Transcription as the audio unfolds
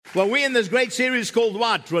Well, we're in this great series called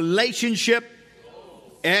what? Relationship.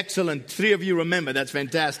 Excellent. 3 of you remember. That's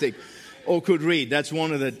fantastic. Or could read. That's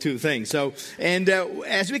one of the 2 things. So,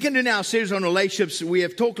 as we continue our series on relationships, we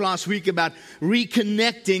have talked last week about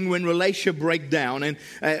reconnecting when relationships break down, and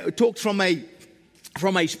talked from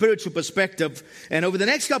a spiritual perspective. And over the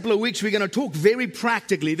next couple of weeks, we're going to talk very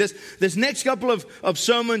practically. This next couple of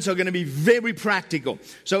sermons are going to be very practical.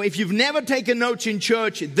 So if you've never taken notes in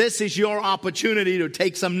church, this is your opportunity to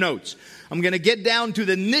take some notes. I'm going to get down to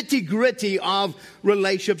the nitty-gritty of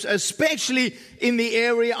relationships, especially in the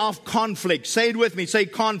area of conflict. Say it with me. Say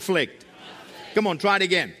conflict. Come on, try it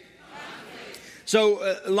again.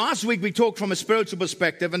 So last week we talked from a spiritual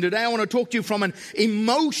perspective, and today I want to talk to you from an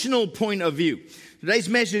emotional point of view. Today's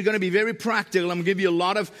message is going to be very practical. I'm going to give you a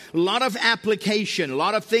lot of application, a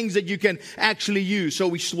lot of things that you can actually use. So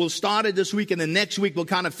we'll start it this week, and then next week we'll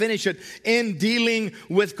kind of finish it in dealing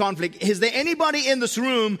with conflict. Is there anybody in this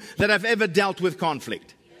room that have ever dealt with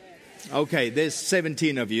conflict? Okay, there's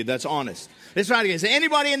 17 of you. That's honest. Let's try it again. Is there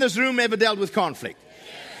anybody in this room ever dealt with conflict?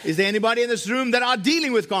 Is there anybody in this room that are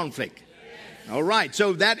dealing with conflict? All right,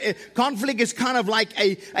 so that conflict is kind of like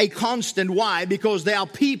a constant. Why? Because there are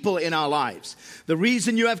people in our lives. The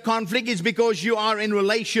reason you have conflict is because you are in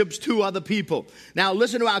relationships to other people. Now,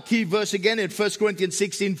 listen to our key verse again in 1 Corinthians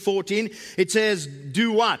 16:14. It says,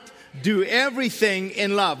 do what? Do everything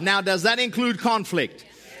in love. Now, does that include conflict?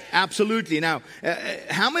 Absolutely. Now,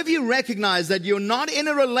 how many of you recognize that you're not in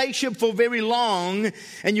a relationship for very long,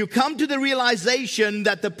 and you come to the realization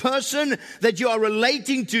that the person that you are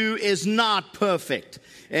relating to is not perfect?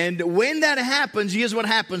 And when that happens, here's what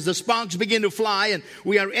happens. The sparks begin to fly, and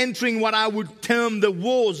we are entering what I would term the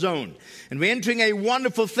war zone. And we're entering a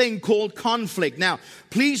wonderful thing called conflict. Now,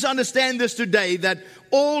 please understand this today, that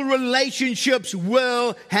all relationships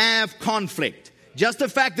will have conflict. Just the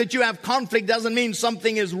fact that you have conflict doesn't mean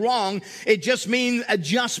something is wrong. It just means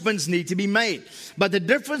adjustments need to be made. But the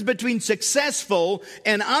difference between successful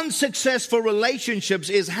and unsuccessful relationships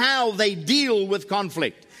is how they deal with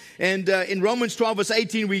conflict. And in Romans 12 verse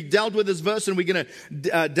 18, we dealt with this verse, and we're going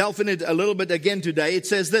to delve in it a little bit again today. It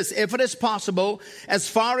says this: if it is possible, as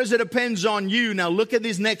far as it depends on you. Now look at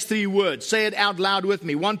these next 3 words. Say it out loud with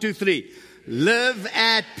me. 1, 2, 3. Live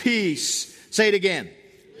at peace. Say it again.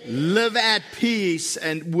 Live at peace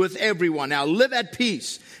and with everyone. Now, live at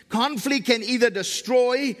peace. Conflict can either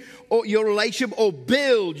destroy your relationship or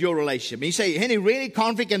build your relationship. And you say, Henry, really?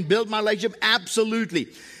 Conflict can build my relationship? Absolutely.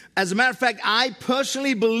 As a matter of fact, I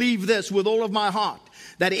personally believe this with all of my heart,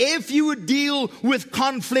 that if you would deal with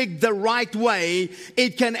conflict the right way,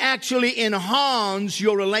 it can actually enhance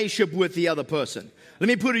your relationship with the other person. Let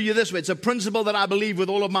me put it to you this way. It's a principle that I believe with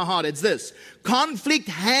all of my heart. It's this: conflict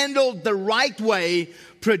handled the right way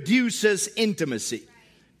produces intimacy.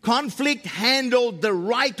 Conflict handled the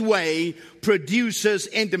right way produces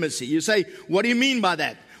intimacy. You say, what do you mean by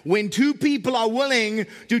that? When 2 people are willing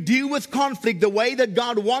to deal with conflict the way that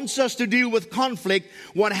God wants us to deal with conflict,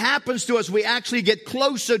 what happens to us, we actually get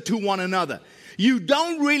closer to one another. You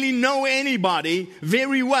don't really know anybody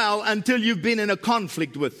very well until you've been in a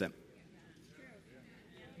conflict with them.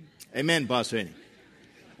 Amen, Pastor Henry.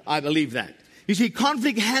 I believe that. You see,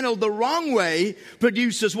 conflict handled the wrong way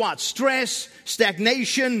produces what? Stress,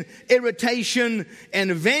 stagnation, irritation,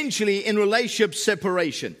 and eventually in relationships,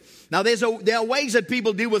 separation. Now, there are ways that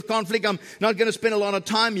people deal with conflict. I'm not going to spend a lot of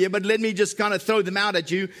time here, but let me just kind of throw them out at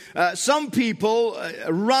you. Some people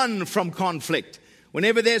run from conflict.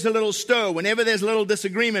 Whenever there's a little stir, whenever there's a little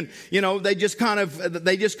disagreement, they just kind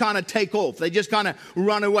of take off. They just kind of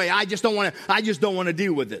run away. I just don't want to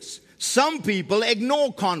deal with this. Some people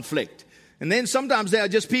ignore conflict. And then sometimes there are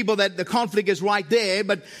just people that the conflict is right there,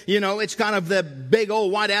 but, it's kind of the big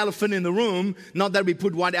old white elephant in the room. Not that we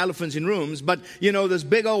put white elephants in rooms, but, this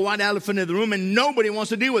big old white elephant in the room, and nobody wants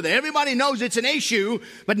to deal with it. Everybody knows it's an issue,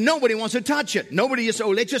 but nobody wants to touch it. Nobody just,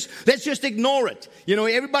 let's just ignore it.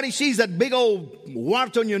 Everybody sees that big old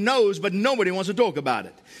wart on your nose, but nobody wants to talk about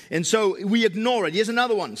it. And so we ignore it. Here's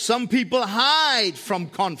another one. Some people hide from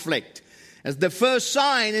conflict. As the first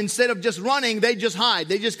sign, instead of just running, they just hide.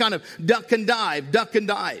 They just kind of duck and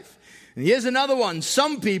dive. And here's another one.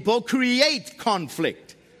 Some people create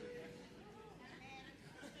conflict.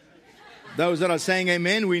 Those that are saying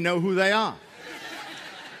amen, we know who they are.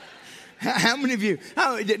 How many of you,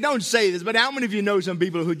 don't say this, but how many of you know some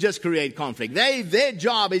people who just create conflict? Their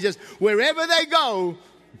job is just, wherever they go,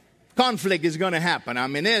 conflict is going to happen. I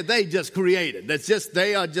mean, they just create it.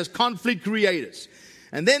 They are just conflict creators.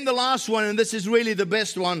 And then the last one, and this is really the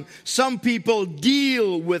best one, some people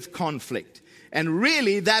deal with conflict. And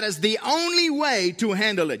really, that is the only way to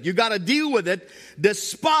handle it. You got to deal with it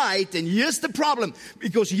despite, and here's the problem,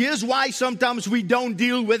 because here's why sometimes we don't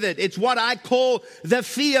deal with it. It's what I call the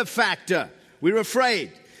fear factor. We're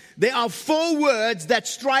afraid. There are 4 words that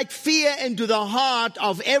strike fear into the heart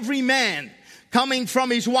of every man coming from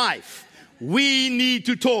his wife. We need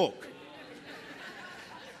to talk.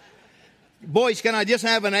 Boys, can I just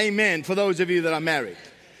have an amen for those of you that are married?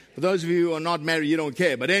 For those of you who are not married, you don't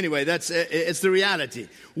care. But anyway, it's the reality.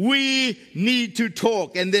 We need to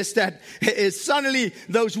talk. And suddenly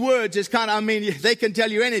those words is kind of, they can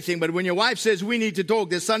tell you anything. But when your wife says we need to talk,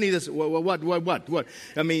 there's suddenly this, what?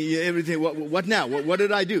 Everything, what now? What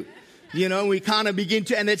did I do? We kind of begin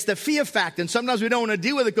to, and it's the fear factor. And sometimes we don't want to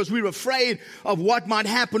deal with it because we're afraid of what might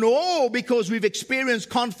happen, or because we've experienced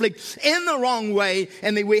conflict in the wrong way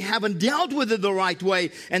and we haven't dealt with it the right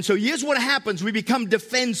way. And so here's what happens. We become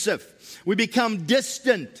defensive. We become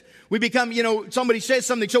distant. We become, somebody says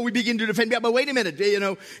something, so we begin to defend. Yeah, but wait a minute,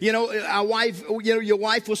 our wife, your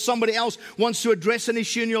wife or somebody else wants to address an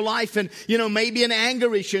issue in your life, and, maybe an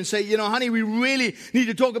anger issue, and say, honey, we really need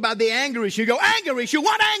to talk about the anger issue. You go, anger issue?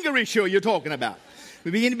 What anger issue are you talking about?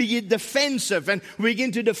 We begin to get defensive, and we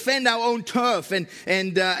begin to defend our own turf, and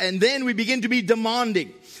then we begin to be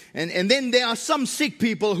demanding. And then there are some sick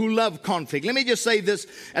people who love conflict. Let me just say this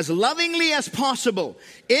as lovingly as possible.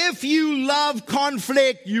 If you love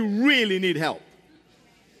conflict, you really need help.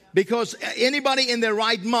 Because anybody in their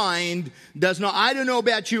right mind does not. I don't know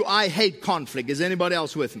about you, I hate conflict. Is anybody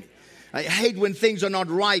else with me? I hate when things are not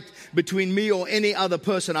right between me or any other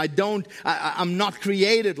person. I'm not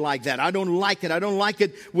created like that. I don't like it. I don't like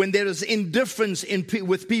it when there is indifference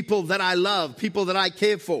with people that I love, people that I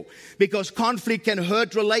care for. Because conflict can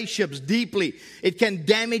hurt relationships deeply. It can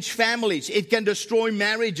damage families. It can destroy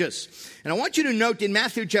marriages. And I want you to note in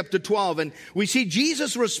Matthew chapter 12, and we see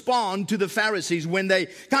Jesus respond to the Pharisees when they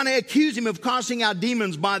kind of accuse him of casting out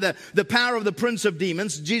demons by the power of the prince of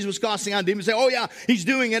demons. Jesus was casting out demons. Say, oh yeah, he's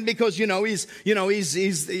doing it because,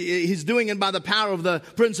 he's doing it by the power of the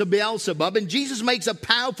prince of Beelzebub. And Jesus makes a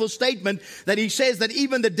powerful statement that he says that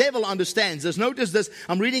even the devil understands this. Notice this.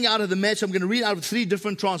 I'm reading out of the Message. I'm going to read out of 3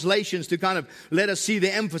 different translations to kind of let us see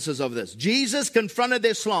the emphasis of this. Jesus confronted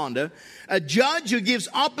their slander. A judge who gives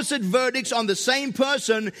opposite verdicts on the same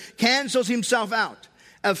person cancels himself out.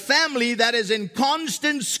 A family that is in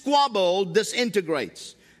constant squabble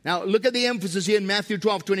disintegrates. Now look at the emphasis here in Matthew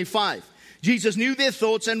 12:25. Jesus knew their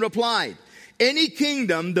thoughts and replied, any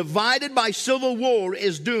kingdom divided by civil war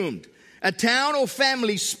is doomed. A town or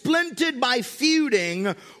family splintered by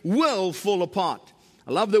feuding will fall apart.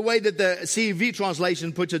 I love the way that the CEV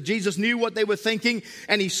translation puts it. Jesus knew what they were thinking,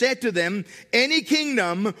 and he said to them, any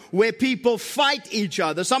kingdom where people fight each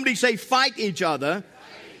other, somebody say fight each other,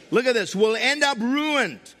 look at this, will end up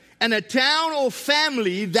ruined. And a town or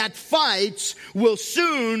family that fights will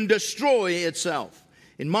soon destroy itself.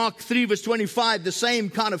 In Mark 3 verse 25, the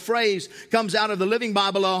same kind of phrase comes out of the Living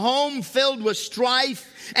Bible. A home filled with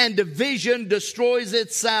strife and division destroys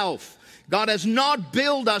itself. God has not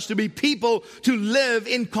built us to be people to live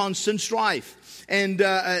in constant strife. And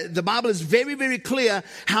the Bible is very, very clear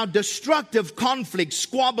how destructive conflict,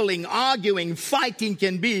 squabbling, arguing, fighting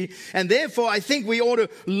can be. And therefore, I think we ought to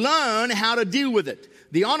learn how to deal with it.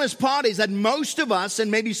 The honest part is that most of us,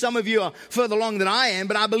 and maybe some of you are further along than I am,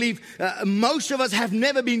 but I believe most of us have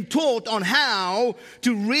never been taught on how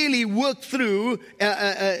to really work through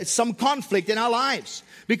some conflict in our lives.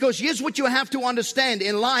 Because here's what you have to understand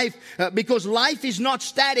in life, because life is not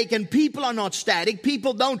static and people are not static.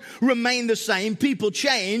 People don't remain the same. People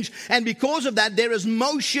change. And because of that, there is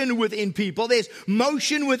motion within people. There's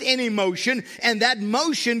motion within emotion, and that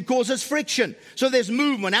motion causes friction. So there's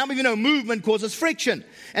movement. How many of you know movement causes friction?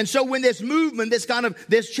 And so when there's movement,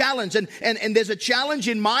 there's challenge. And there's a challenge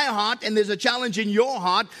in my heart and there's a challenge in your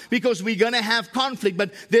heart because we're going to have conflict.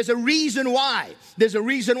 But there's a reason why. There's a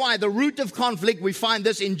reason why. The root of conflict, we find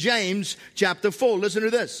this in James chapter 4. Listen to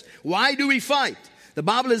this. Why do we fight? The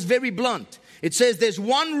Bible is very blunt. It says there's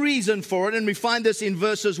one reason for it, and we find this in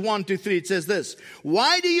verses 1 to 3. It says this.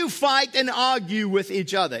 Why do you fight and argue with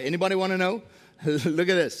each other? Anybody want to know? Look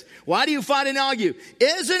at this. Why do you fight and argue?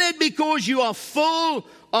 Isn't it because you are full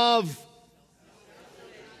of,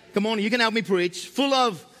 come on, you can help me preach, full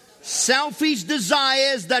of selfish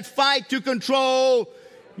desires that fight to control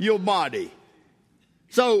your body?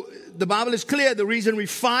 So the Bible is clear. The reason we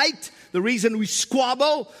fight, the reason we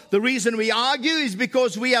squabble, the reason we argue is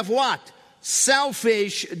because we have what?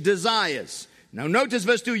 Selfish desires. Now notice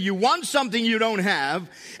verse 2. You want something you don't have,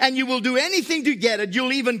 and you will do anything to get it.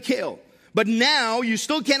 You'll even kill. But now you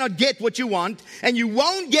still cannot get what you want, and you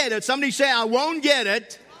won't get it. Somebody say, I won't get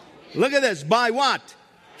it Look at this. By what?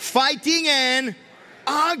 Fighting and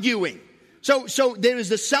arguing. So there is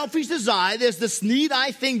the selfish desire. There's this need,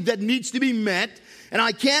 I think, that needs to be met. And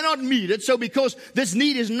I cannot meet it. So because this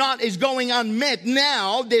need is going unmet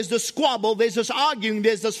now, there's this squabble, there's this arguing,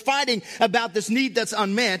 there's this fighting about this need that's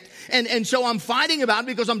unmet. And so I'm fighting about it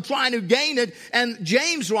because I'm trying to gain it. And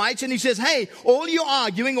James writes and he says, hey, all your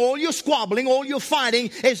arguing, all your squabbling, all your fighting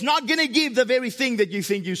is not going to give the very thing that you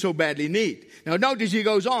think you so badly need. Now notice he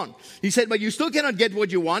goes on. He said, but you still cannot get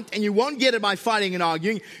what you want, and you won't get it by fighting and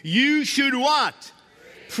arguing. You should what?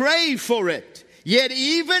 Pray for it. Yet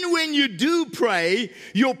even when you do pray,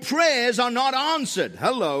 your prayers are not answered.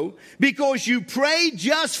 Hello. Because you pray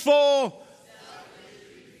just for...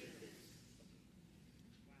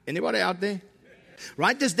 Anybody out there?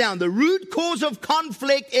 Write this down. The root cause of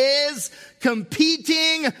conflict is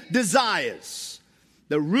competing desires.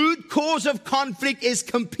 The root cause of conflict is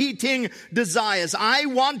competing desires. I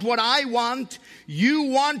want what I want. You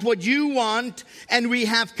want what you want. And we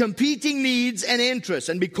have competing needs and interests.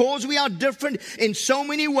 And because we are different in so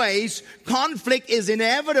many ways, conflict is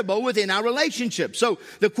inevitable within our relationship. So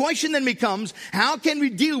the question then becomes, how can we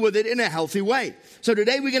deal with it in a healthy way? So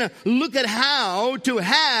today we're going to look at how to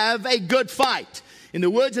have a good fight. In the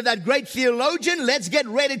words of that great theologian, let's get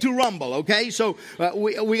ready to rumble, okay? So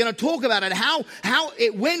we're going to talk about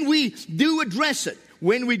it, when we do address it,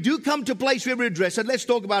 when we do come to a place where we address it, let's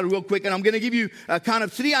talk about it real quick. And I'm going to give you kind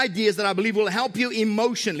of 3 ideas that I believe will help you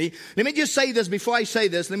emotionally. Let me just say this before I say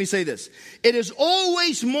this. Let me say this. It is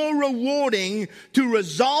always more rewarding to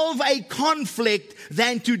resolve a conflict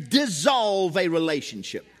than to dissolve a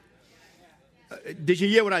relationship. Did you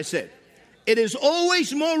hear what I said? It is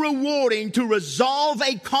always more rewarding to resolve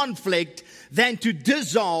a conflict than to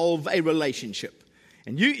dissolve a relationship.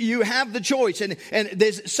 And you have the choice. And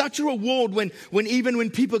there's such a reward when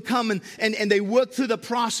people come and they work through the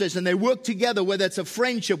process and they work together, whether it's a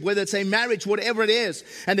friendship, whether it's a marriage, whatever it is,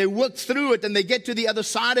 and they work through it and they get to the other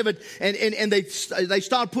side of it and they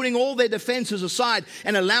start putting all their defenses aside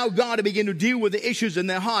and allow God to begin to deal with the issues in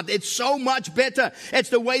their heart. It's so much better. It's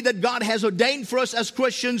the way that God has ordained for us as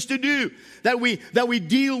Christians to do, that we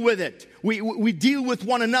deal with it. We deal with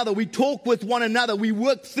one another. We talk with one another. We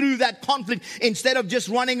work through that conflict instead of just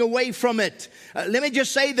running away from it. Let me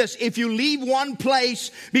just say this. If you leave one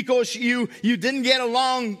place because you didn't get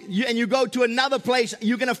along and you go to another place,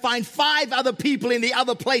 you're going to find 5 other people in the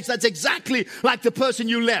other place that's exactly like the person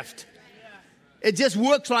you left. It just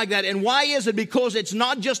works like that. And why is it? Because it's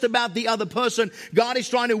not just about the other person. God is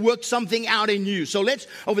trying to work something out in you. So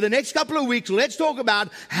over the next couple of weeks, let's talk about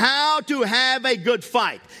how to have a good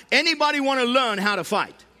fight. Anybody want to learn how to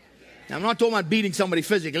fight? Now, I'm not talking about beating somebody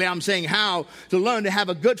physically. I'm saying how to learn to have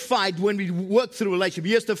a good fight when we work through a relationship.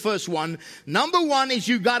 Here's the first one. Number 1 is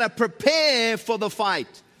you got to prepare for the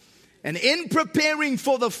fight. And in preparing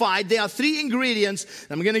for the fight, there are 3 ingredients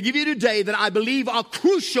that I'm going to give you today that I believe are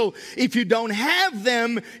crucial. If you don't have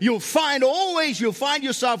them, you'll find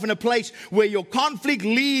yourself in a place where your conflict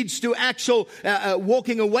leads to actual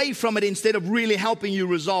walking away from it instead of really helping you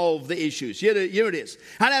resolve the issues. Here it is.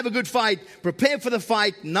 How to have a good fight. Prepare for the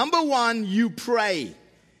fight. Number 1, you pray.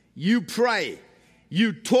 You pray.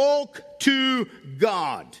 You talk to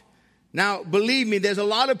God. Now, believe me, there's a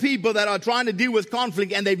lot of people that are trying to deal with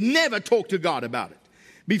conflict and they've never talked to God about it.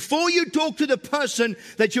 Before you talk to the person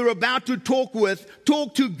that you're about to talk with,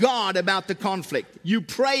 talk to God about the conflict. You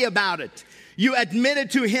pray about it. You admit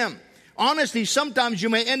it to Him. Honestly, sometimes you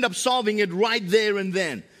may end up solving it right there and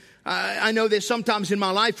then. I know there's sometimes in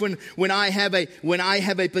my life when I have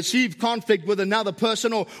a perceived conflict with another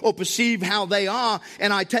person or perceive how they are,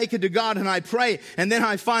 and I take it to God and I pray, and then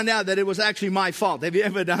I find out that it was actually my fault. Have you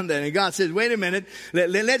ever done that? And God says, wait a minute,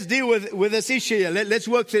 let's deal with this issue. Let's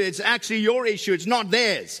work through it. It's actually your issue. It's not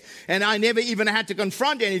theirs. And I never even had to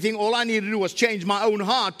confront anything. All I needed to do was change my own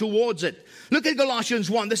heart towards it. Look at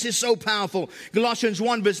Galatians 1. This is so powerful. Galatians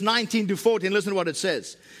 1 verse 19 to 14. Listen to what it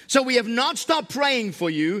says. So we have not stopped praying for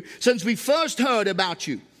you since we first heard about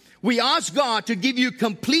you. We ask God to give you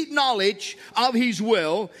complete knowledge of His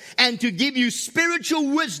will and to give you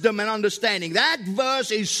spiritual wisdom and understanding. That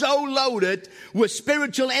verse is so loaded with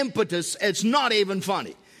spiritual impetus, it's not even funny.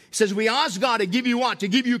 It says we ask God to give you what? To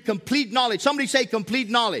give you complete knowledge. Somebody say complete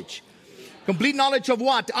knowledge. Complete knowledge of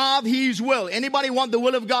what? Of His will. Anybody want the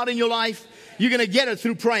will of God in your life? You're going to get it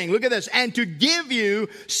through praying. Look at this. And to give you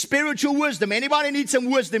spiritual wisdom. Anybody need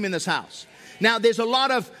some wisdom in this house? Now, there's a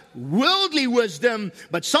lot of worldly wisdom,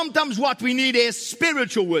 but sometimes what we need is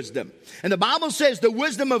spiritual wisdom. And the Bible says the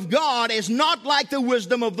wisdom of God is not like the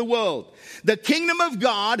wisdom of the world. The kingdom of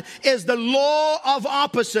God is the law of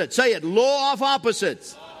opposites. Say it, law of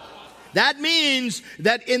opposites. That means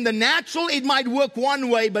that in the natural, it might work one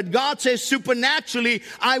way, but God says supernaturally,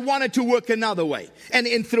 I want it to work another way.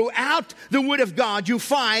 And throughout the Word of God, you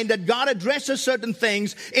find that God addresses certain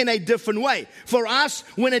things in a different way. For us,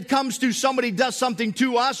 when it comes to somebody does something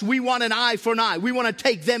to us, we want an eye for an eye. We want to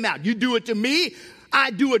take them out. You do it to me,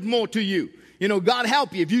 I do it more to you. You know, God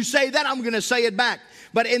help you. If you say that, I'm going to say it back.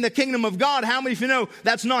 But in the kingdom of God, how many of you know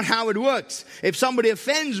that's not how it works? If somebody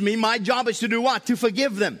offends me, my job is to do what? To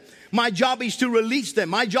forgive them. My job is to release them.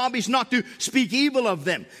 My job is not to speak evil of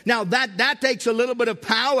them. Now that takes a little bit of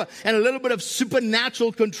power and a little bit of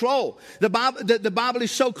supernatural control. The Bible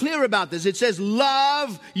is so clear about this. It says,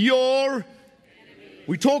 love your...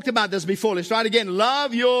 We talked about this before. Let's try it again.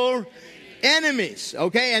 Love your enemies.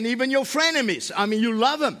 Okay? And even your frenemies. I mean, you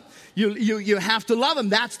love them. You have to love them.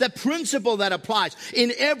 That's the principle that applies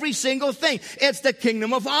in every single thing. It's the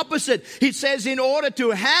kingdom of opposite. He says in order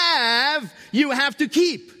to have, you have to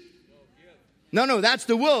keep. No, that's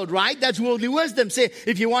the world, right? That's worldly wisdom. Say,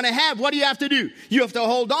 if you want to have, what do you have to do? You have to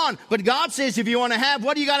hold on. But God says, if you want to have,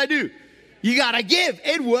 what do you got to do? You got to give.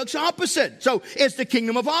 It works opposite. So it's the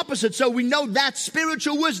kingdom of opposite. So we know that's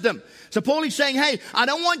spiritual wisdom. So Paul is saying, hey, I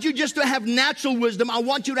don't want you just to have natural wisdom. I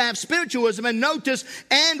want you to have spiritual wisdom. And notice,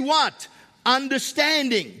 and what?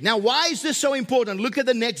 Understanding. Now, why is this so important? Look at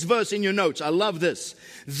the next verse in your notes. I love this.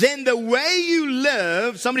 Then the way you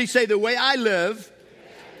live, somebody say the way I live,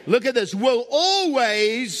 look at this, will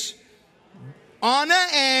always honor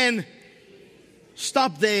and...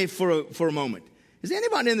 Stop there for a moment. Is there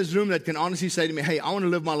anybody in this room that can honestly say to me, hey, I want to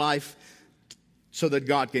live my life so that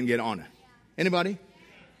God can get honor? Anybody?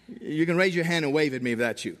 You can raise your hand and wave at me if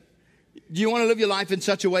that's you. Do you want to live your life in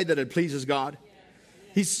such a way that it pleases God?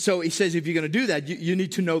 So he says if you're going to do that, you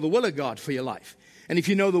need to know the will of God for your life. And if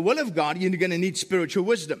you know the will of God, you're going to need spiritual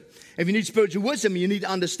wisdom. If you need spiritual wisdom, you need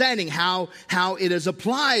understanding how it is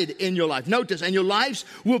applied in your life. Notice, and your lives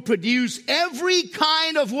will produce every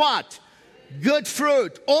kind of what? Good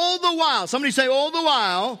fruit. All the while. Somebody say all the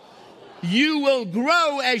while. You will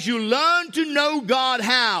grow as you learn to know God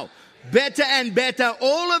how? Better and better.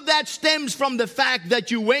 All of that stems from the fact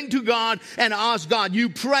that you went to God and asked God. You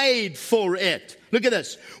prayed for it. Look at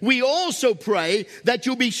this. We also pray that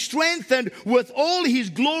you'll be strengthened with all His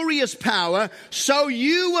glorious power, so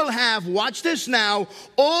you will have, watch this now,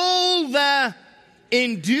 all the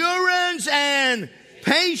endurance and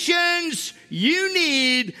patience you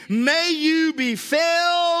need. May you be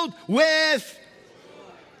filled with...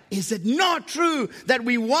 Is it not true that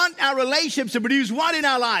we want our relationships to produce what in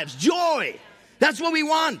our lives? Joy. That's what we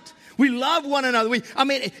want. We love one another.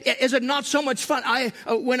 Is it not so much fun?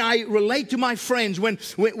 When I relate to my friends, when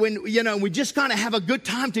you know, we just kind of have a good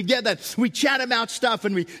time together. We chat about stuff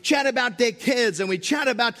and we chat about their kids and we chat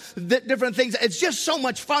about different things. It's just so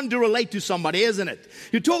much fun to relate to somebody, isn't it?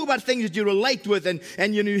 You talk about things that you relate with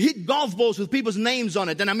and you hit golf balls with people's names on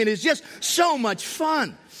it. And it's just so much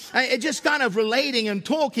fun. It's just kind of relating and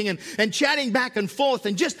talking and chatting back and forth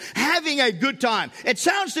and just having a good time. It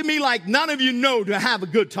sounds to me like none of you know to have a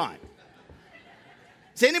good time.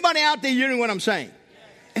 Is anybody out there hearing what I'm saying?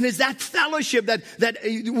 And it's that fellowship that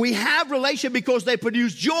we have relationship because they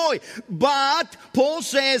produce joy. But Paul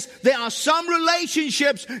says there are some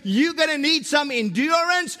relationships you're going to need some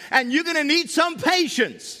endurance and you're going to need some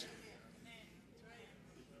patience.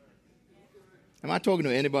 Am I talking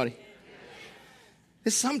to anybody?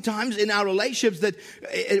 There's sometimes in our relationships that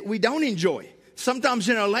we don't enjoy. Sometimes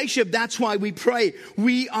in a relationship, that's why we pray.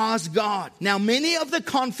 We ask God. Now, many of the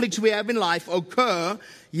conflicts we have in life occur,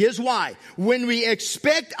 here's why. When we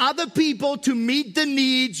expect other people to meet the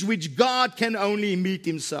needs which God can only meet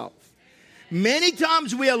Himself. Many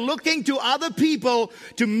times we are looking to other people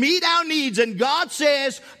to meet our needs, and God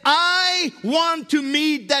says, I want to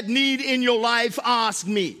meet that need in your life. Ask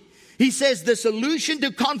me. He says the solution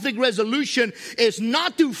to conflict resolution is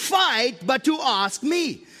not to fight, but to ask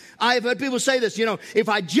me. I've heard people say this, if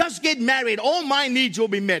I just get married, all my needs will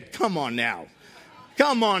be met. Come on now.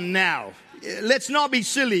 Come on now. Let's not be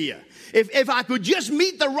silly here. If I could just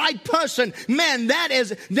meet the right person, man, then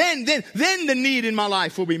the need in my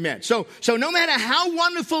life will be met. So no matter how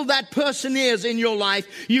wonderful that person is in your life,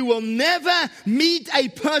 you will never meet a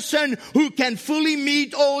person who can fully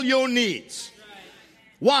meet all your needs.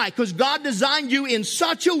 Why? Because God designed you in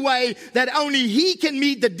such a way that only He can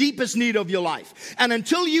meet the deepest need of your life. And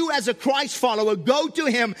until you as a Christ follower go to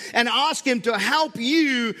Him and ask Him to help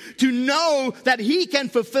you to know that He can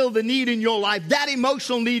fulfill the need in your life, that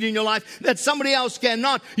emotional need in your life that somebody else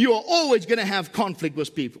cannot, you are always going to have conflict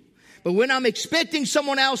with people. But when I'm expecting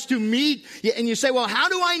someone else to meet, and you say, well, how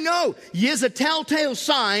do I know? Here's a telltale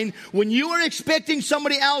sign. When you are expecting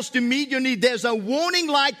somebody else to meet your need, there's a warning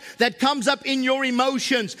light that comes up in your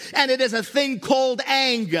emotions, and it is a thing called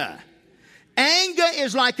anger. Anger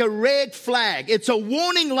is like a red flag. It's a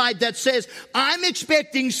warning light that says, I'm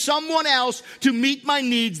expecting someone else to meet my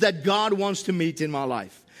needs that God wants to meet in my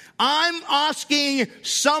life. I'm asking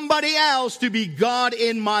somebody else to be God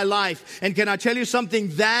in my life. And can I tell you something?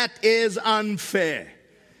 That is unfair.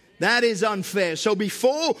 That is unfair. So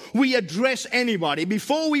before we address anybody,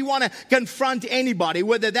 before we want to confront anybody,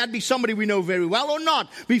 whether that be somebody we know very well or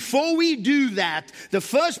not, before we do that, the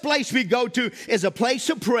first place we go to is a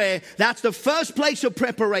place of prayer. That's the first place of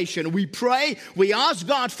preparation. We pray, we ask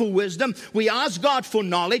God for wisdom, we ask God for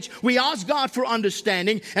knowledge, we ask God for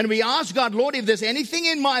understanding, and we ask God, Lord, if there's anything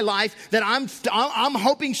in my life that I'm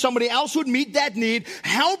hoping somebody else would meet that need,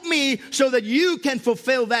 help me so that you can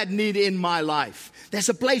fulfill that need in my life. There's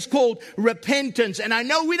a place called repentance. And I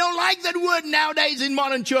know we don't like that word nowadays in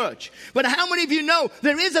modern church. But how many of you know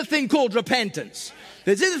there is a thing called repentance?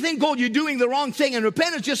 There's a thing called you're doing the wrong thing. And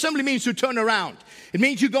repentance just simply means to turn around. It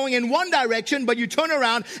means you're going in one direction, but you turn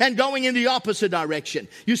around and going in the opposite direction.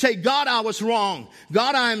 You say, God, I was wrong.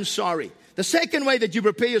 God, I am sorry. The second way that you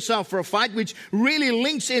prepare yourself for a fight, which really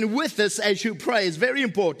links in with this as you pray, is very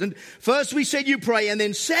important. First, we said you pray. And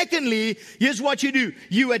then secondly, here's what you do.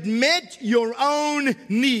 You admit your own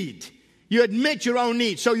need. You admit your own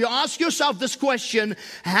need. So you ask yourself this question,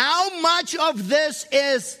 how much of this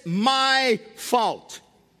is my fault?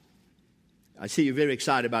 I see you're very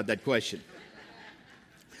excited about that question.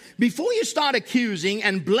 Before you start accusing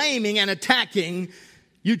and blaming and attacking,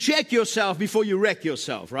 you check yourself before you wreck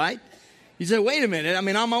yourself, right? You say, wait a minute, I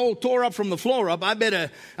mean, I'm all tore up from the floor up. I better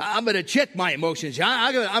check my emotions.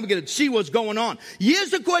 I'm going to see what's going on. Here's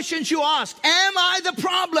the questions you ask. Am I the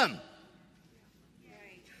problem?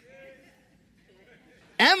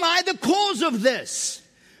 Am I the cause of this?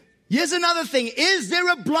 Here's another thing. Is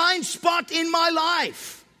there a blind spot in my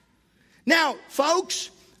life? Now, folks,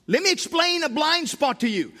 let me explain a blind spot to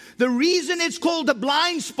you. The reason it's called a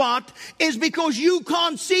blind spot is because you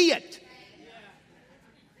can't see it.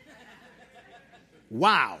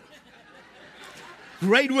 Wow.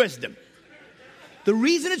 Great wisdom. The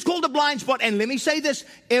reason it's called a blind spot, and let me say this,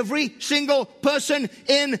 every single person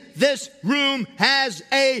in this room has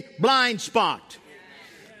a blind spot.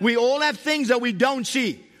 We all have things that we don't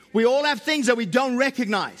see. We all have things that we don't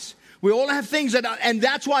recognize. We all have things and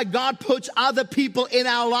that's why God puts other people in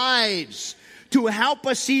our lives to help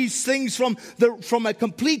us see things from a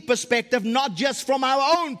complete perspective, not just from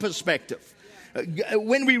our own perspective.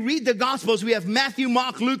 When we read the Gospels, we have Matthew,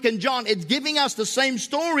 Mark, Luke, and John. It's giving us the same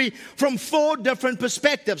story from 4 different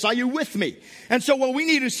perspectives. Are you with me? And so what we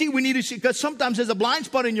need to see, because sometimes there's a blind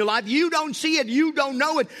spot in your life. You don't see it. You don't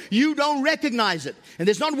know it. You don't recognize it. And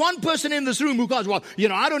there's not one person in this room who goes, well,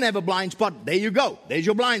 I don't have a blind spot. There you go. There's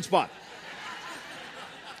your blind spot.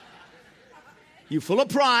 You're full of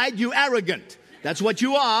pride. You're arrogant. That's what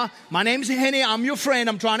you are. My name's Henny. I'm your friend.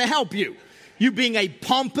 I'm trying to help you. You being a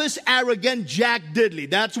pompous, arrogant Jack Diddley.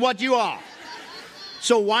 That's what you are.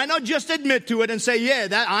 So why not just admit to it and say,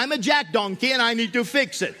 that I'm a jack donkey and I need to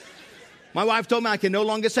fix it. My wife told me I can no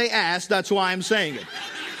longer say ass. That's why I'm saying it.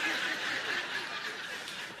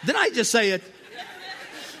 Did I just say it?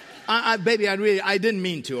 Baby, I didn't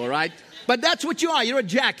mean to, all right? But that's what you are. You're a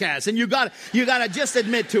jackass and you gotta just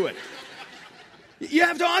admit to it. You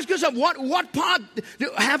have to ask yourself, what part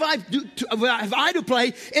have I to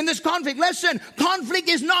play in this conflict? Listen, conflict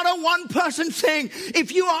is not a one-person thing.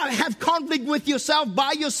 If you have conflict with yourself,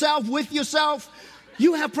 by yourself, with yourself,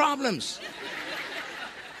 you have problems.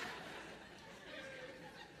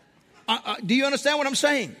 Do you understand what I'm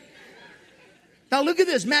saying? Now look at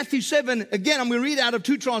this, Matthew 7. Again, I'm going to read out of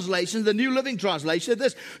 2 translations. The New Living Translation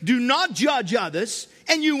says this, do not judge others,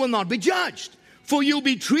 and you will not be judged. For you'll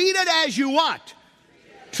be treated as you what?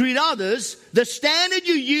 Treat others. The standard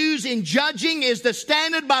you use in judging is the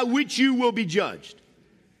standard by which you will be judged.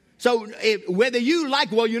 So whether you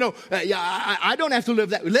like, I don't have to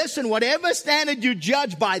live that. Listen, whatever standard you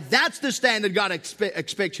judge by, that's the standard God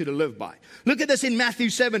expects you to live by. Look at this in Matthew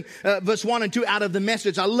 7, verse 1 and 2 out of the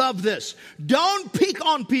Message. I love this. Don't pick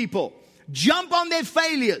on people. Jump on their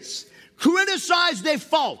failures. Criticize their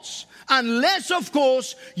faults. Unless, of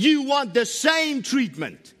course, you want the same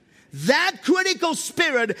treatment. That critical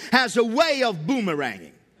spirit has a way of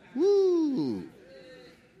boomeranging. Woo.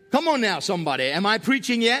 Come on now, somebody. Am I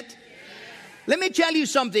preaching yet? Yes. Let me tell you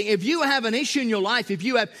something. If you have an issue in your life, if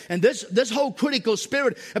you have, and this whole critical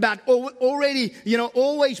spirit about already,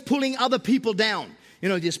 always pulling other people down.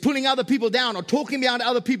 Just pulling other people down or talking behind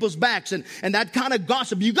other people's backs and that kind of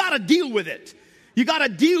gossip. You got to deal with it. You got to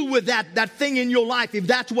deal with that thing in your life if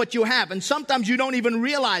that's what you have. And sometimes you don't even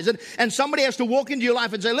realize it. And somebody has to walk into your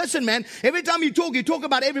life and say, listen, man, every time you talk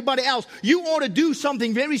about everybody else. You ought to do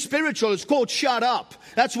something very spiritual. It's called shut up.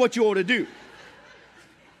 That's what you ought to do.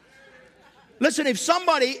 Listen, if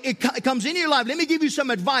somebody comes into your life, let me give you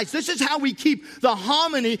some advice. This is how we keep the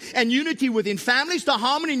harmony and unity within families, the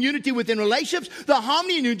harmony and unity within relationships, the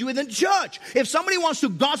harmony and unity within church. If somebody wants to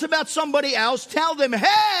gossip about somebody else, tell them,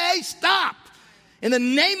 hey, stop. In the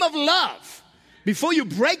name of love, before you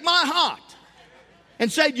break my heart.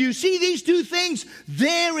 And say, do you see these two things?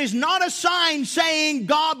 There is not a sign saying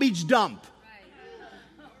garbage dump.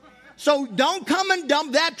 So don't come and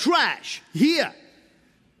dump that trash here.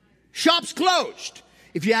 Shop's closed.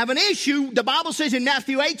 If you have an issue, the Bible says in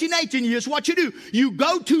Matthew 18:18, here's what you do. You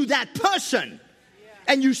go to that person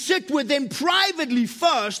and you sit with them privately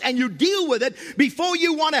first and you deal with it before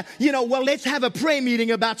you want to, let's have a prayer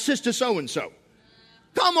meeting about Sister So-and-so.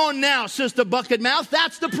 Come on now, Sister Bucketmouth.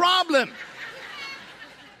 That's the problem.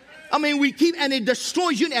 We keep, and it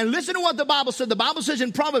destroys you. And listen to what the Bible says. The Bible says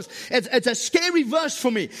in Proverbs, it's a scary verse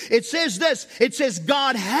for me. It says this. It says,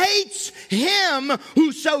 God hates him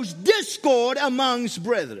who sows discord amongst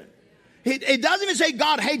brethren. It doesn't even say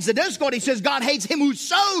God hates the discord. He says God hates him who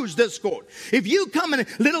sows discord. If you come in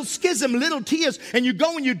little schism, little tears, and you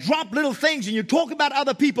go and you drop little things and you talk about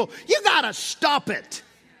other people, you got to stop it.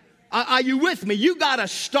 Are you with me? You got to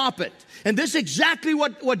stop it. And this is exactly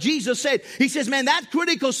what Jesus said. He says, man, that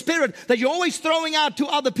critical spirit that you're always throwing out to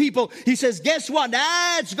other people, he says, guess what?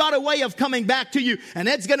 That's got a way of coming back to you, and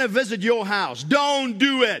it's going to visit your house. Don't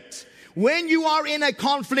do it. When you are in a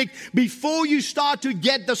conflict, before you start to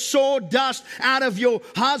get the sawdust out of your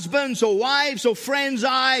husband's or wife's or friend's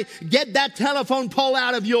eye, get that telephone pole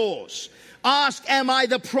out of yours. Ask, am I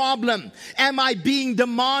the problem? Am I being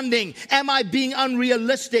demanding? Am I being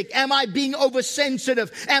unrealistic? Am I being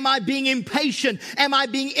oversensitive? Am I being impatient? Am I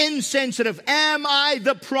being insensitive? Am I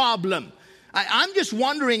the problem? I'm just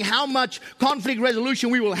wondering how much conflict resolution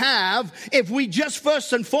we will have if we just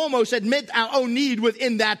first and foremost admit our own need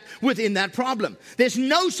within that problem. There's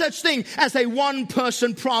no such thing as a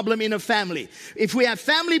one-person problem in a family. If we have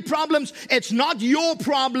family problems, it's not your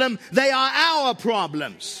problem. They are our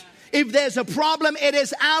problems. If there's a problem, it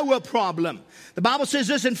is our problem. The Bible says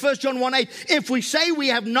this in 1 John 1:8. If we say we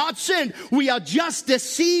have not sinned, we are just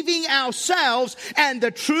deceiving ourselves, and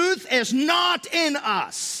the truth is not in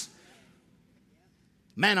us.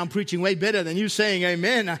 Man, I'm preaching way better than you saying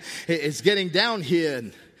amen. It's getting down here.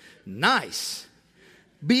 Nice.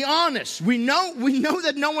 Be honest. We know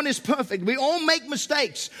that no one is perfect. We all make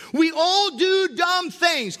mistakes. We all do dumb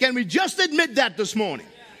things. Can we just admit that this morning?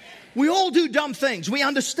 We all do dumb things. We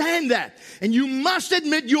understand that. And you must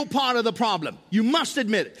admit you're part of the problem. You must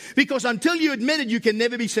admit it. Because until you admit it, you can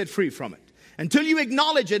never be set free from it. Until you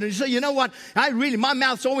acknowledge it and you say, you know what? My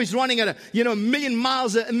mouth's always running at a million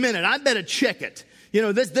miles a minute. I better check it.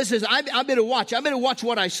 I better watch. I better watch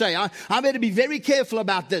what I say. I better be very careful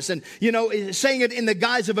about this. And, saying it in the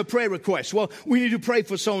guise of a prayer request. Well, we need to pray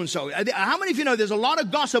for so-and-so. How many of you know there's a lot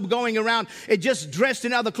of gossip going around, just dressed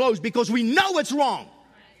in other clothes because we know it's wrong?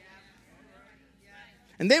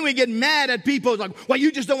 And then we get mad at people like, well,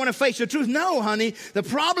 you just don't want to face the truth. No, honey. The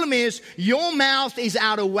problem is your mouth is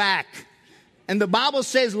out of whack. And the Bible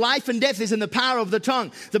says life and death is in the power of the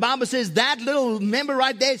tongue. The Bible says that little member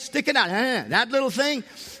right there sticking out, that little thing.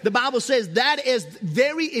 The Bible says that is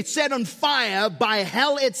it's set on fire by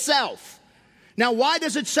hell itself. Now, why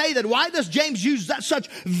does it say that? Why does James use such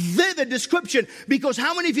vivid description? Because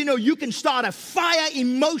how many of you know you can start a fire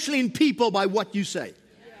emotionally in people by what you say?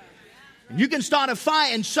 You can start a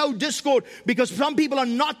fire and sow discord because some people are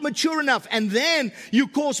not mature enough. And then you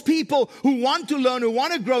cause people who want to learn, who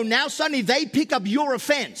want to grow, now suddenly they pick up your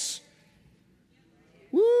offense.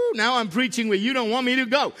 Woo, now I'm preaching where you don't want me to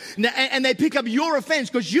go. And they pick up your offense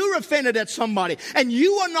because you're offended at somebody. And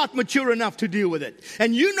you are not mature enough to deal with it.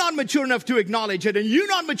 And you're not mature enough to acknowledge it. And you're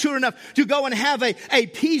not mature enough to go and have a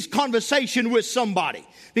peace conversation with somebody.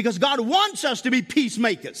 Because God wants us to be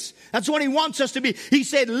peacemakers. That's what He wants us to be. He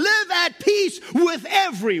said, live at peace with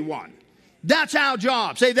everyone. That's our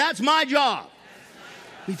job. Say, that's my job.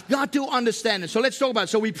 We've got to understand it. So let's talk about it.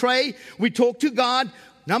 So we pray, we talk to God.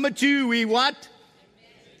 Number 2, we what?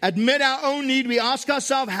 Admit our own need. We ask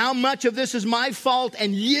ourselves, how much of this is my fault?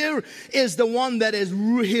 And here is the one that is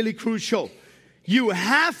really crucial. You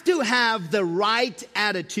have to have the right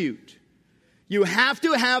attitude. You have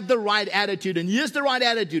to have the right attitude. And here's the right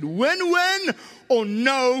attitude. Win-win or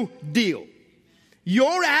no deal.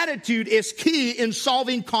 Your attitude is key in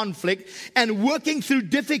solving conflict and working through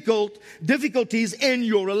difficulties in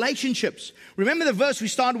your relationships. Remember the verse we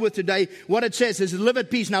started with today, what it says is live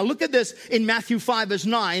at peace. Now look at this in Matthew 5 verse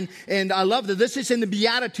 9, and I love that this is in the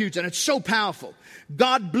Beatitudes, and it's so powerful.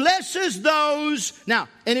 God blesses those. Now,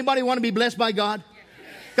 anybody want to be blessed by God?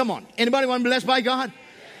 Yes. Come on. Anybody want to be blessed by God? Yes.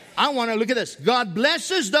 I want to look at this. God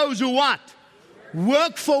blesses those who what?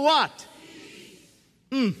 Work for what?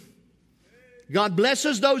 God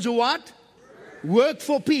blesses those who what? Work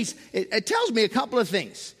for peace. It tells me a couple of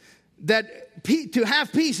things. That to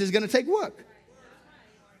have peace is going to take work.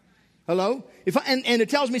 Hello? And it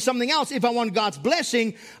tells me something else. If I want God's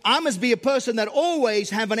blessing, I must be a person that always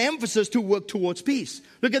have an emphasis to work towards peace.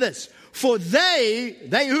 Look at this. For they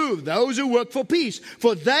who? Those who work for peace.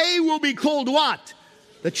 For they will be called what?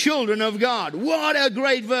 The children of God. What a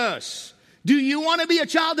great verse. Do you want to be a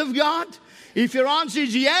child of God? If your answer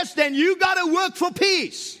is yes, then you got to work for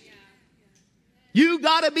peace. You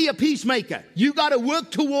got to be a peacemaker. You got to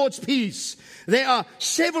work towards peace. There are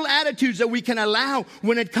several attitudes that we can allow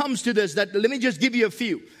when it comes to this. Let me just give you a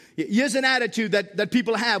few. Here's an attitude that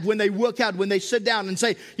people have when they work out, when they sit down and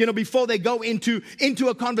say, before they go into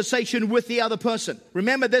a conversation with the other person.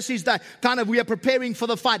 Remember, this is the kind of, we are preparing for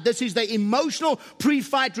the fight. This is the emotional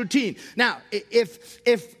pre-fight routine. Now,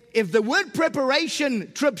 if the word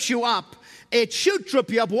preparation trips you up, it should trip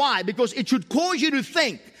you up. Why? Because it should cause you to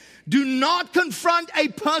think. Do not confront a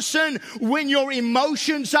person when your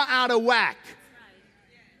emotions are out of whack.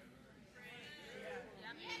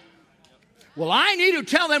 Well, I need to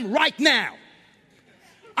tell them right now.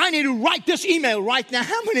 I need to write this email right now.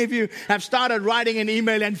 How many of you have started writing an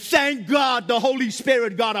email and thank God the Holy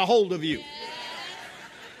Spirit got a hold of you?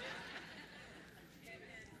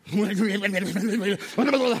 Emoji,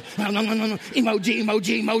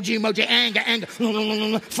 anger,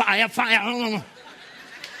 fire.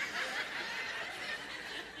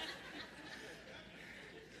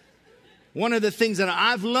 One of the things that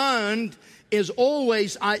I've learned is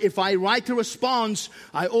always, if I write a response,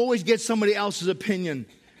 I always get somebody else's opinion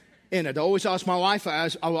in it. I always ask my wife, I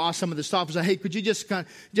will ask some of the staff, I say, hey, could you just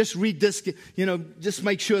read this, just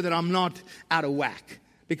make sure that I'm not out of whack,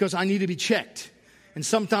 because I need to be checked. And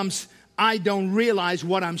sometimes I don't realize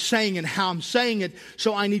what I'm saying and how I'm saying it,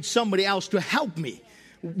 so I need somebody else to help me.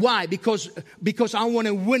 Why? Because I want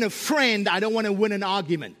to win a friend, I don't want to win an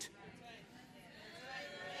argument.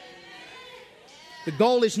 The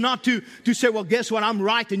goal is not to say, well, guess what, I'm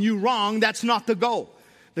right and you're wrong. That's not the goal.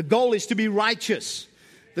 The goal is to be righteous.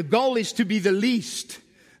 The goal is to be the least.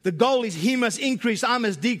 The goal is he must increase, I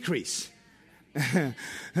must decrease.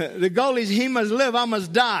 The goal is he must live, I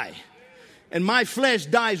must die. And my flesh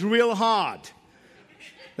dies real hard.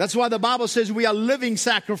 That's why the Bible says we are living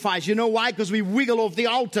sacrifice. You know why? Because we wiggle off the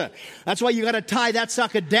altar. That's why you got to tie that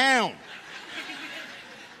sucker down.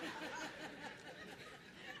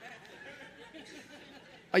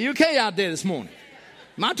 Are you okay out there this morning?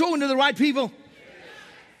 Am I talking to the right people?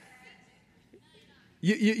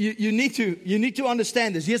 You need to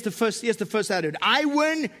understand this. Here's the first attitude. I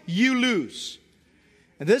win, you lose.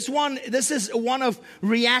 And this is one of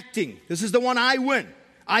reacting. This is the one I win.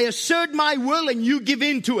 I assert my will and you give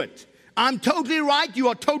in to it. I'm totally right, you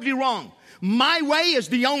are totally wrong. My way is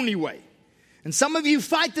the only way. And some of you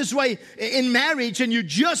fight this way in marriage, and you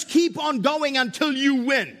just keep on going until you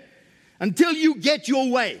win. Until you get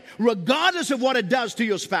your way, regardless of what it does to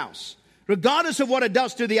your spouse, regardless of what it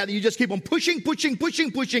does to the other. You just keep on pushing, nag,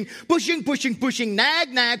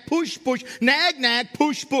 push, nag,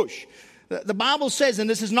 push. The Bible says, and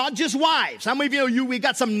this is not just wives. How many of you, we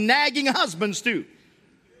got some nagging husbands too.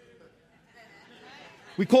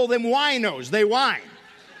 We call them winos. They whine.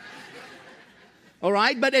 All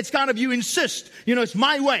right, but it's kind of, you insist, it's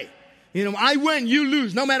my way. I win, you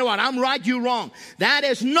lose, no matter what. I'm right, you're wrong. That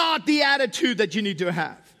is not the attitude that you need to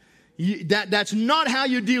have. That's not how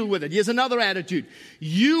you deal with it. Here's another attitude.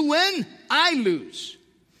 You win, I lose.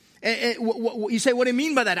 You say, what do you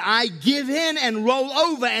mean by that? I give in and roll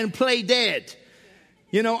over and play dead.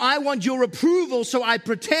 I want your approval, so I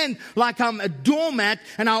pretend like I'm a doormat,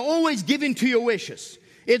 and I always give in to your wishes.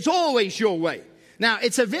 It's always your way. Now,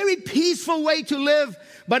 it's a very peaceful way to live,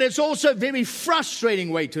 but it's also a very frustrating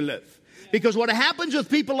way to live. Because what happens with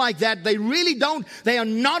people like that, they are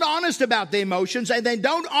not honest about their emotions, and they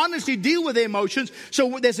don't honestly deal with their emotions.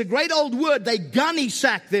 So there's a great old word, they gunny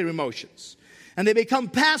sack their emotions. And they become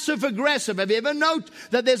passive aggressive. Have you ever noticed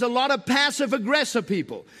that there's a lot of passive aggressive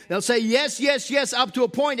people? They'll say yes, yes, yes, up to a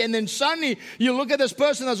point, and then suddenly you look at this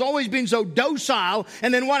person that's always been so docile,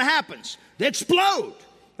 and then what happens? They explode.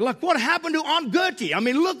 You're like, what happened to Aunt Gertie? I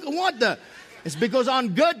mean, look, what the... It's because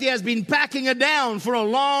Aunt Gertie has been packing it down for a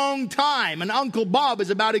long time, and Uncle Bob is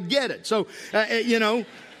about to get it. So,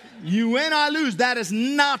 you win, I lose. That is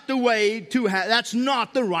not the way to have, that's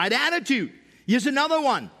not the right attitude. Here's another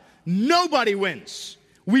one. Nobody wins.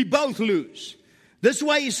 We both lose. This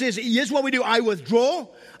way, he says, here's what we do. I withdraw.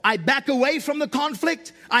 I back away from the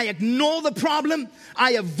conflict. I ignore the problem.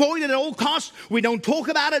 I avoid it at all costs. We don't talk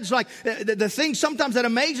about it. It's like the thing sometimes that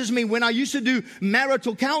amazes me when I used to do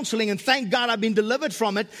marital counseling, and thank God I've been delivered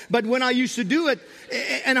from it. But when I used to do it,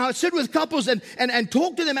 and I would sit with couples and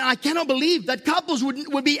talk to them, and I cannot believe that couples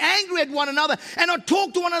would be angry at one another and not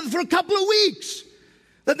talk to one another for a couple of weeks.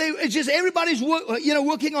 That it's just everybody's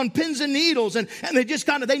working on pins and needles, and they just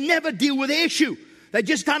they never deal with the issue. They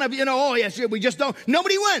just oh yes, we just don't.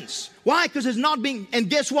 Nobody wins. Why? Because it's not being, and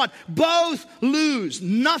guess what? Both lose.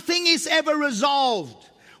 Nothing is ever resolved.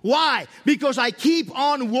 Why? Because I keep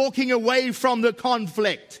on walking away from the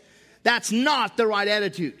conflict. That's not the right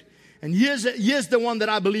attitude. And here's the one that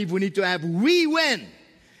I believe we need to have. We win,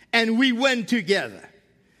 and we win together.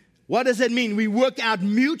 What does it mean? We work out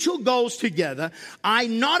mutual goals together. I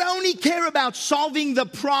not only care about solving the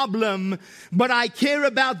problem, but I care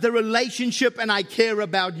about the relationship, and I care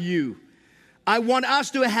about you. I want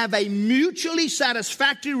us to have a mutually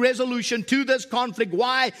satisfactory resolution to this conflict.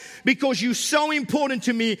 Why? Because you're so important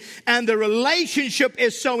to me, and the relationship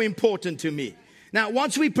is so important to me. Now,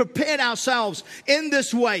 once we prepared ourselves in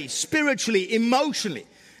this way, spiritually, emotionally,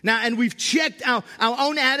 now, and we've checked our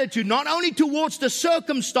own attitude, not only towards the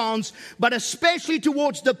circumstance, but especially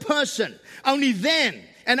towards the person. Only then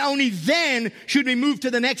should we move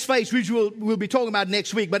to the next phase, which we'll be talking about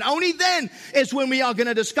next week. But only then is when we are going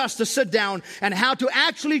to discuss the sit down and how to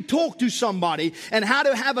actually talk to somebody and how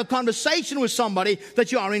to have a conversation with somebody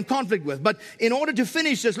that you are in conflict with. But in order to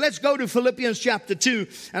finish this, let's go to Philippians chapter 2.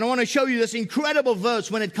 And I want to show you this incredible verse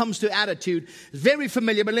when it comes to attitude. It's very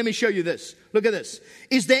familiar, but let me show you this. Look at this.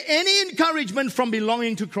 Is there any encouragement from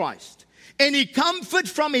belonging to Christ? Any comfort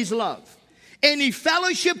from His love? Any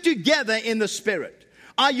fellowship together in the Spirit?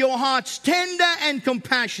 Are your hearts tender and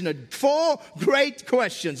compassionate? 4 great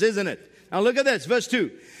questions, isn't it? Now look at this, verse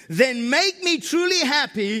 2. Then make me truly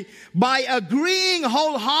happy by agreeing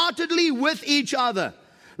wholeheartedly with each other,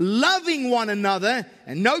 loving one another,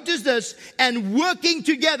 and notice this, and working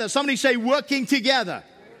together. Somebody say working together.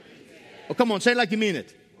 Oh, come on, say it like you mean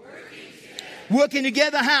it. Working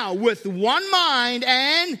together how? With one mind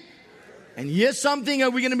and here's something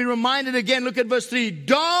we're going to be reminded again. Look at verse 3.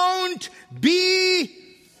 Don't be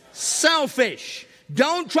selfish.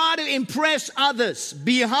 Don't try to impress others.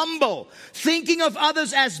 Be humble, thinking of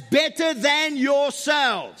others as better than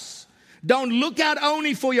yourselves. Don't look out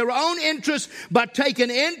only for your own interest, but take an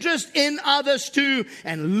interest in others too.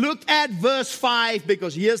 And look at verse 5,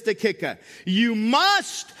 because here's the kicker. You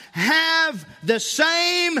must have the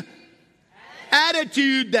same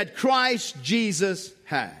attitude that Christ Jesus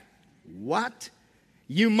had. What?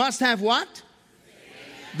 You must have what?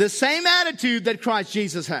 The same attitude that Christ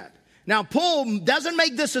Jesus had. Now, Paul doesn't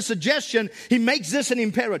make this a suggestion. He makes this an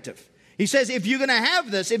imperative. He says, if you're going to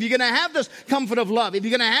have this, if you're going to have this comfort of love, if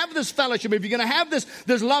you're going to have this fellowship, if you're going to have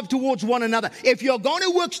this love towards one another, if you're going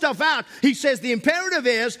to work stuff out, he says the imperative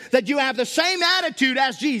is that you have the same attitude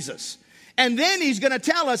as Jesus. And then he's going to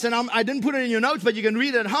tell us, and I didn't put it in your notes, but you can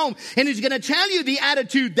read it at home, and he's going to tell you the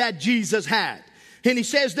attitude that Jesus had. And he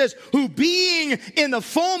says this, who being in the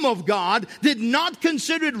form of God, did not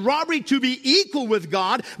consider it robbery to be equal with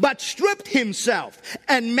God, but stripped himself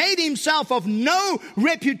and made himself of no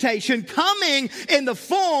reputation, coming in the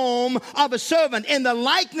form of a servant, in the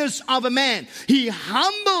likeness of a man. He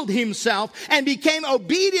humbled himself and became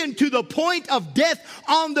obedient to the point of death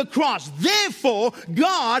on the cross. Therefore,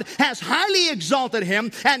 God has highly exalted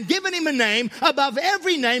him and given him a name above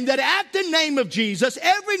every name, that at the name of Jesus,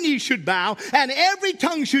 every knee should bow and every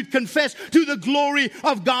tongue should confess to the glory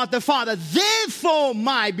of God the Father. Therefore,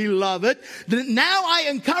 my beloved, now I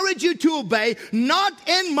encourage you to obey, not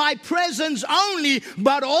in my presence only,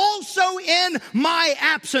 but also in my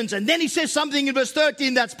absence. And then he says something in verse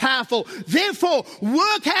 13 that's powerful. Therefore,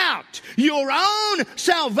 work out your own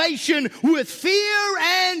salvation with fear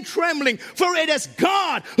and trembling, for it is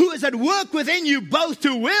God who is at work within you, both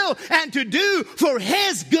to will and to do for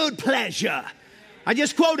his good pleasure. I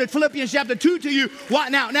just quoted Philippians chapter 2 to you.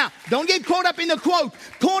 What now? Now, don't get caught up in the quote.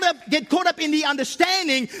 Get caught up in the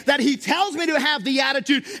understanding that he tells me to have the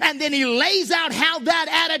attitude, and then he lays out how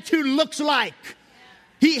that attitude looks like.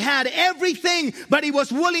 He had everything, but he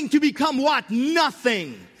was willing to become what?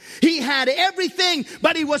 Nothing. He had everything,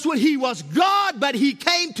 but he was God, but he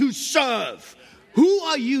came to serve. Who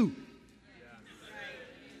are you?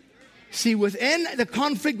 See, within the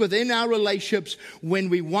conflict, within our relationships, when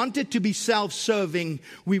we want it to be self-serving,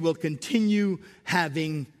 we will continue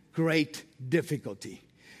having great difficulty.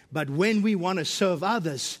 But when we want to serve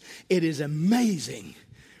others, it is amazing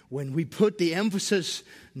when we put the emphasis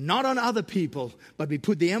not on other people, but we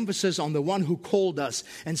put the emphasis on the one who called us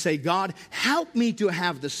and say, God, help me to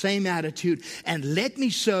have the same attitude and let me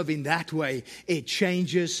serve in that way. It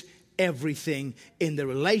changes everything in the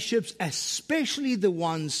relationships, especially the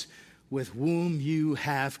ones with whom you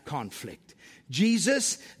have conflict.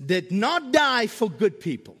 Jesus did not die for good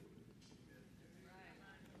people.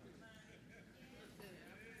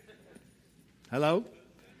 Hello?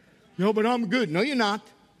 No, but I'm good. No, you're not.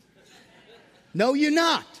 No, you're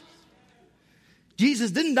not.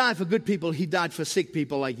 Jesus didn't die for good people. He died for sick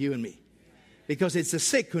people like you and me. Because it's the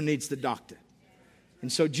sick who needs the doctor. And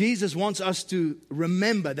so Jesus wants us to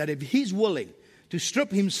remember that if He's willing to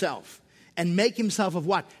strip Himself and make Himself of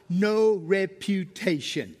what? No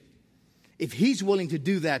reputation. If He's willing to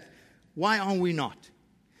do that, why aren't we not?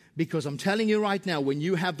 Because I'm telling you right now, when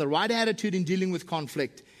you have the right attitude in dealing with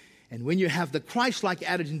conflict, and when you have the Christ-like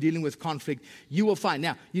attitude in dealing with conflict, you will find.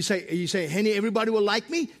 Now, you say, Henny, everybody will like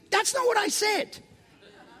me? That's not what I said.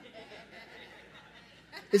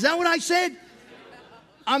 Is that what I said?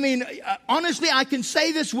 I mean, honestly, I can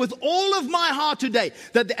say this with all of my heart today,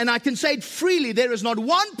 and I can say it freely. There is not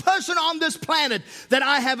one person on this planet that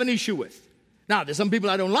I have an issue with. Now, there's some people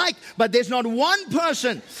I don't like, but there's not one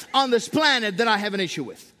person on this planet that I have an issue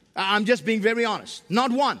with. I'm just being very honest. Not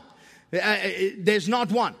one. There's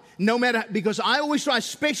not one. No matter, because I always try,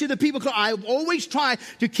 especially the people, I always try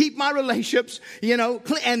to keep my relationships,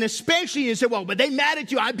 and especially you say, well, but they mad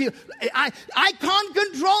at you. I can't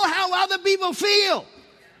control how other people feel.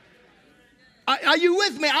 Are you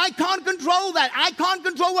with me? I can't control that. I can't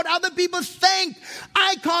control what other people think.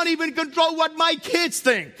 I can't even control what my kids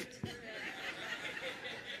think.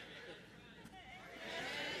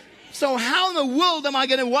 So how in the world am I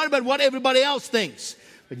going to worry about what everybody else thinks?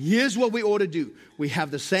 But here's what we ought to do. We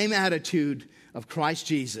have the same attitude of Christ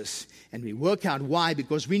Jesus. And we work out why.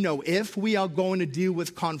 Because we know if we are going to deal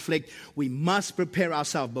with conflict, we must prepare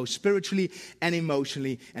ourselves both spiritually and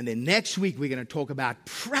emotionally. And then next week, we're going to talk about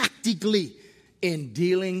practically in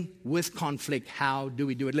dealing with conflict. How do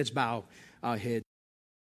we do it? Let's bow our heads.